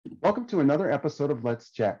Welcome to another episode of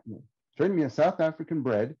Let's Chat. Joining me is South African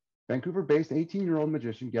bred, Vancouver-based 18-year-old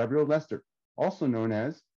magician Gabriella Lester, also known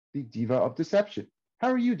as the Diva of Deception. How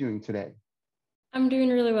are you doing today? I'm doing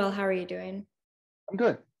really well. How are you doing? I'm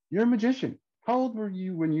good. You're a magician. How old were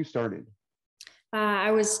you when you started?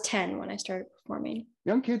 I was 10 when I started performing.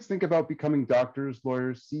 Young kids think about becoming doctors,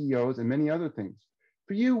 lawyers, CEOs, and many other things.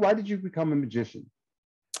 For you, why did you become a magician?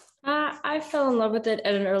 I fell in love with it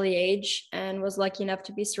at an early age and was lucky enough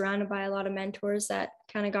to be surrounded by a lot of mentors that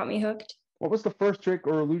kind of got me hooked. What was the first trick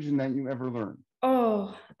or illusion that you ever learned?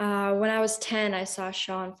 When I was 10, I saw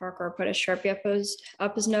Sean Farquhar put a Sharpie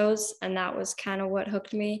up his nose, and that was kind of what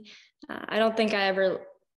hooked me. I don't think I ever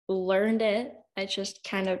learned it. I just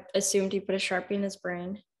kind of assumed he put a Sharpie in his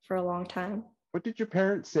brain for a long time. What did your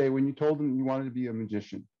parents say when you told them you wanted to be a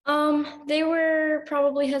magician? They were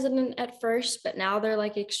probably hesitant at first, but now they're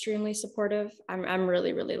like extremely supportive. I'm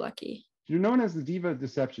really, really lucky. You're known as the Diva of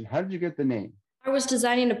Deception. How did you get the name? I was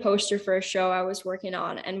designing a poster for a show I was working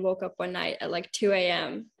on and woke up one night at like 2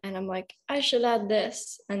 a.m. and I'm like, I should add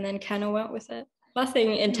this, and then kind of went with it.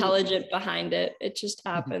 Nothing intelligent behind it. It just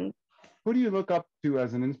happened. Who do you look up to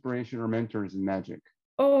as an inspiration or mentors in magic?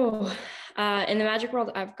 In the magic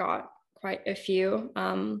world, I've got quite a few.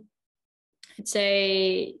 I'd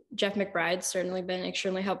say Jeff McBride's certainly been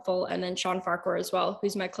extremely helpful, and then Sean Farquhar as well,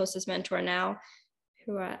 who's my closest mentor now,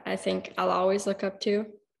 who I think I'll always look up to.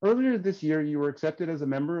 Earlier this year, you were accepted as a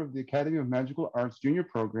member of the Academy of Magical Arts Junior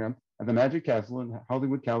Program at the Magic Castle in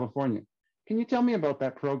Hollywood, California. Can you tell me about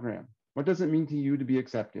that program? What does it mean to you to be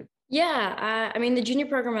accepted? Yeah, the junior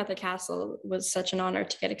program at the castle was such an honor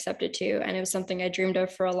to get accepted to, and it was something I dreamed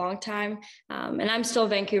of for a long time. And I'm still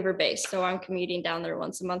Vancouver-based, so I'm commuting down there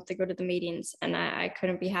once a month to go to the meetings, and I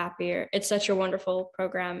couldn't be happier. It's such a wonderful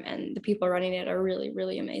program, and the people running it are really,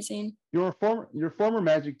 really amazing. Your former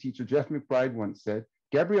magic teacher, Jeff McBride, once said,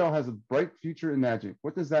 Gabrielle has a bright future in magic.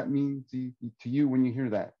 What does that mean to you when you hear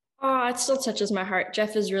that? Oh, it still touches my heart.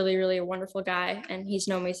 Jeff is really, really a wonderful guy, and he's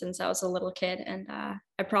known me since I was a little kid, and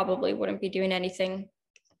I probably wouldn't be doing anything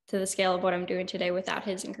to the scale of what I'm doing today without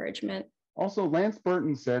his encouragement. Also, Lance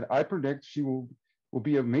Burton said, I predict she will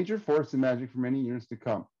be a major force in magic for many years to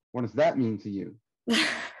come. What does that mean to you?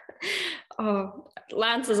 Oh,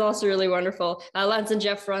 Lance is also really wonderful. Lance and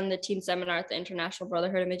Jeff run the teen seminar at the International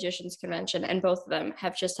Brotherhood of Magicians Convention, and both of them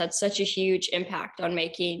have just had such a huge impact on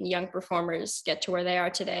making young performers get to where they are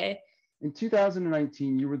today. In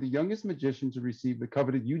 2019, you were the youngest magician to receive the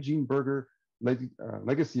coveted Eugene Berger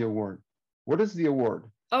Legacy Award. What is the award?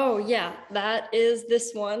 Oh, yeah, that is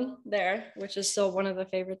this one there, which is still one of the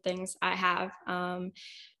favorite things I have.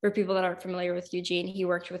 For people that aren't familiar with Eugene, he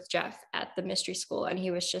worked with Jeff at the Mystery School, and he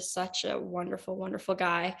was just such a wonderful, wonderful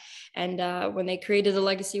guy. And when they created the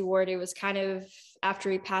Legacy Award, it was kind of after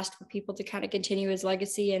he passed for people to kind of continue his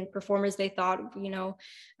legacy and performers they thought,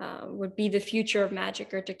 would be the future of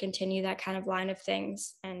magic or to continue that kind of line of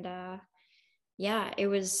things. And yeah, it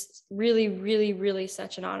was really, really, really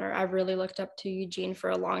such an honor. I've really looked up to Eugene for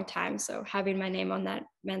a long time. So having my name on that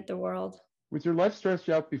meant the world. With your life stretched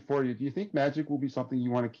out before you, do you think magic will be something you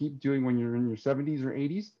want to keep doing when you're in your 70s or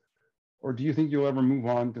 80s? Or do you think you'll ever move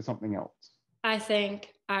on to something else? I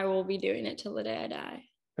think I will be doing it till the day I die.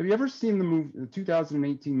 Have you ever seen the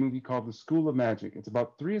 2018 movie called The School of Magic? It's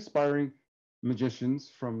about 3 aspiring magicians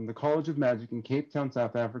from the College of Magic in Cape Town,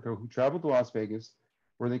 South Africa, who travel to Las Vegas,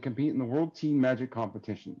 where they compete in the World Teen Magic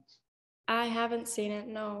competitions. I haven't seen it,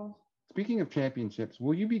 no. Speaking of championships,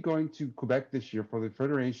 will you be going to Quebec this year for the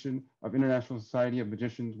Federation of International Society of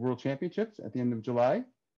Magicians World Championships at the end of July?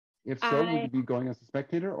 If so, would you be going as a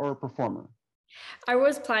spectator or a performer? I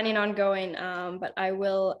was planning on going, but I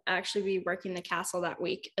will actually be working the castle that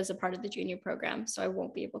week as a part of the junior program, so I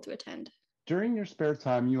won't be able to attend. During your spare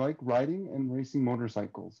time, you like riding and racing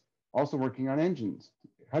motorcycles, also working on engines.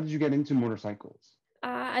 How did you get into motorcycles?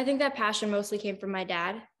 I think that passion mostly came from my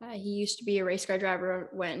dad. He used to be a race car driver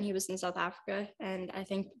when he was in South Africa. And I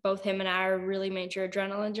think both him and I are really major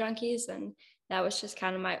adrenaline junkies. And that was just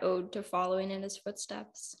kind of my ode to following in his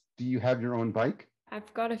footsteps. Do you have your own bike?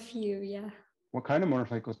 I've got a few, yeah. What kind of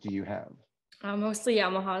motorcycles do you have? Mostly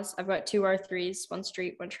Yamahas. I've got 2 R3s, 1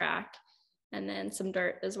 street, 1 track, and then some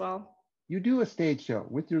dirt as well. You do a stage show.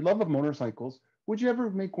 With your love of motorcycles, would you ever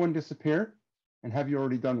make one disappear? And have you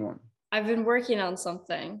already done one? I've been working on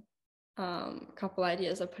something, a couple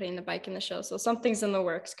ideas of putting the bike in the show. So something's in the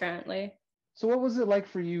works currently. So what was it like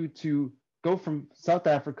for you to go from South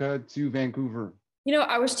Africa to Vancouver?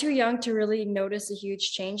 I was too young to really notice a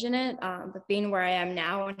huge change in it. But being where I am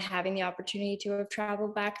now and having the opportunity to have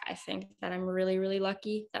traveled back, I think that I'm really, really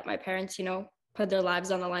lucky that my parents, put their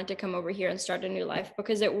lives on the line to come over here and start a new life,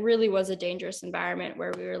 because it really was a dangerous environment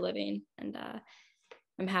where we were living. And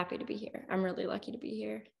I'm happy to be here. I'm really lucky to be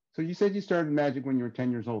here. So you said you started magic when you were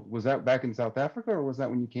 10 years old. Was that back in South Africa, or was that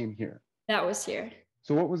when you came here? That was here.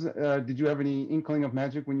 So what was, did you have any inkling of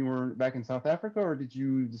magic when you were back in South Africa, or did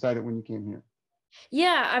you decide it when you came here?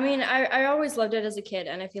 Yeah, I mean, I always loved it as a kid,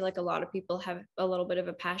 and I feel like a lot of people have a little bit of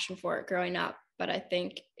a passion for it growing up, but I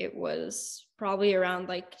think it was probably around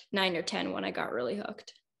like 9 or 10 when I got really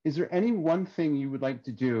hooked. Is there any one thing you would like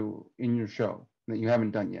to do in your show that you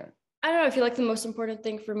haven't done yet? I don't know. I feel like the most important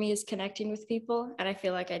thing for me is connecting with people. And I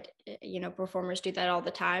feel like performers do that all the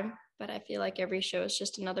time, but I feel like every show is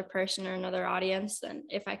just another person or another audience. And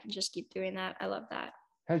if I can just keep doing that, I love that.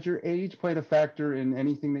 Has your age played a factor in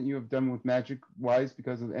anything that you have done with magic wise?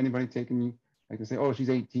 Because of anybody taking you, like they say, oh, she's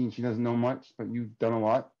 18, she doesn't know much, but you've done a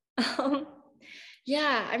lot.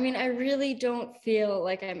 Yeah, I mean, I really don't feel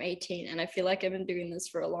like I'm 18, and I feel like I've been doing this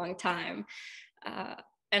for a long time.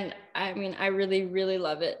 And I mean, I really, really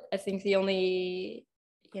love it. I think the only,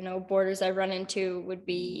 borders I've run into would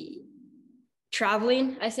be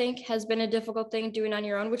traveling. I think has been a difficult thing doing on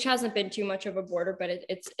your own, which hasn't been too much of a border, but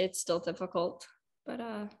it's still difficult. But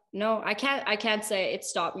no, I can't say it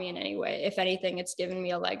stopped me in any way. If anything, it's given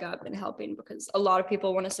me a leg up in helping, because a lot of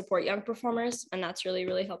people want to support young performers, and that's really,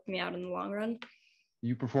 really helped me out in the long run.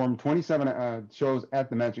 You performed 27 shows at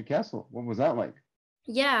the Magic Castle. What was that like?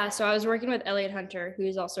 Yeah, so I was working with Elliot Hunter,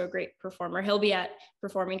 who's also a great performer. He'll be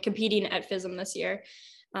competing at FISM this year.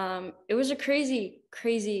 It was a crazy,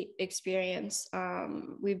 crazy experience.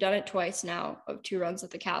 We've done it twice now, of 2 runs at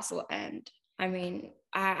the castle. And I mean,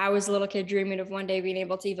 I was a little kid dreaming of one day being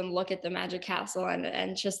able to even look at the Magic Castle,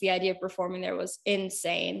 and just the idea of performing there was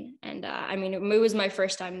insane. And I mean, it was my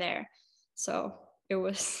first time there, so it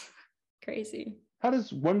was crazy. How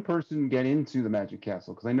does one person get into the Magic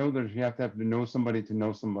Castle? Because I know that you have to know somebody to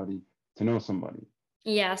know somebody to know somebody.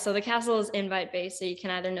 Yeah, so the castle is invite based, so you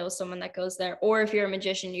can either know someone that goes there, or if you're a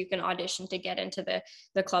magician, you can audition to get into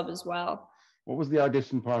the club as well. What was the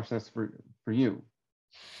audition process for you?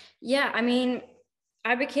 Yeah, I mean,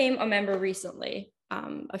 I became a member recently,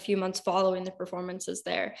 a few months following the performances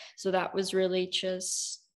there. So that was really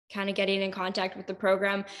just kind of getting in contact with the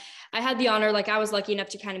program. I had the honor, I was lucky enough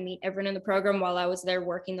to kind of meet everyone in the program while I was there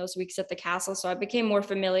working those weeks at the castle. So I became more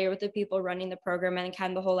familiar with the people running the program and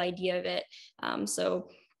kind of the whole idea of it. So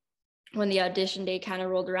when the audition day kind of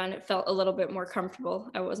rolled around, it felt a little bit more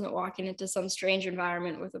comfortable. I wasn't walking into some strange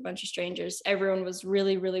environment with a bunch of strangers. Everyone was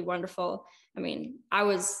really, really wonderful. I mean, I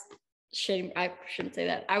shouldn't say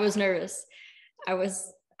that. I was nervous.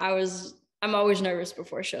 I'm always nervous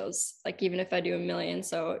before shows, even if I do a million.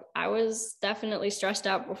 So I was definitely stressed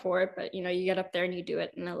out before it, but you get up there and you do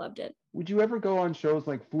it, and I loved it. Would you ever go on shows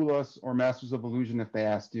like Fool Us or Masters of Illusion if they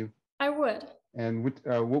asked you? I would. And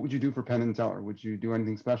what would you do for Penn and Teller? Would you do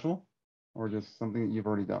anything special, or just something that you've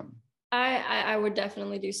already done? I would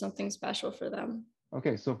definitely do something special for them.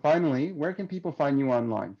 Okay, so finally, where can people find you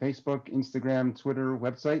online? Facebook, Instagram, Twitter,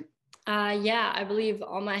 website? Yeah, I believe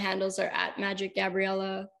all my handles are at Magic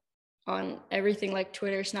Gabriella on everything like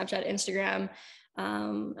Twitter, Snapchat, Instagram,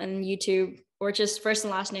 and YouTube, or just first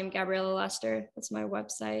and last name Gabriella Lester. That's my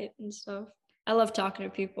website and stuff. I love talking to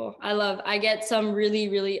people. I get some really,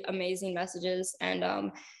 really amazing messages,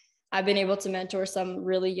 and I've been able to mentor some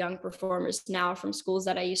really young performers now from schools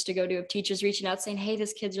that I used to go to, of teachers reaching out saying, hey,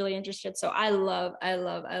 this kid's really interested. So I love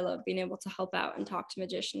being able to help out and talk to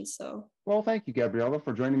magicians. So, well, thank you, Gabriella,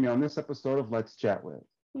 for joining me on this episode of Let's Chat With.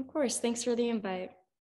 Of course. Thanks for the invite.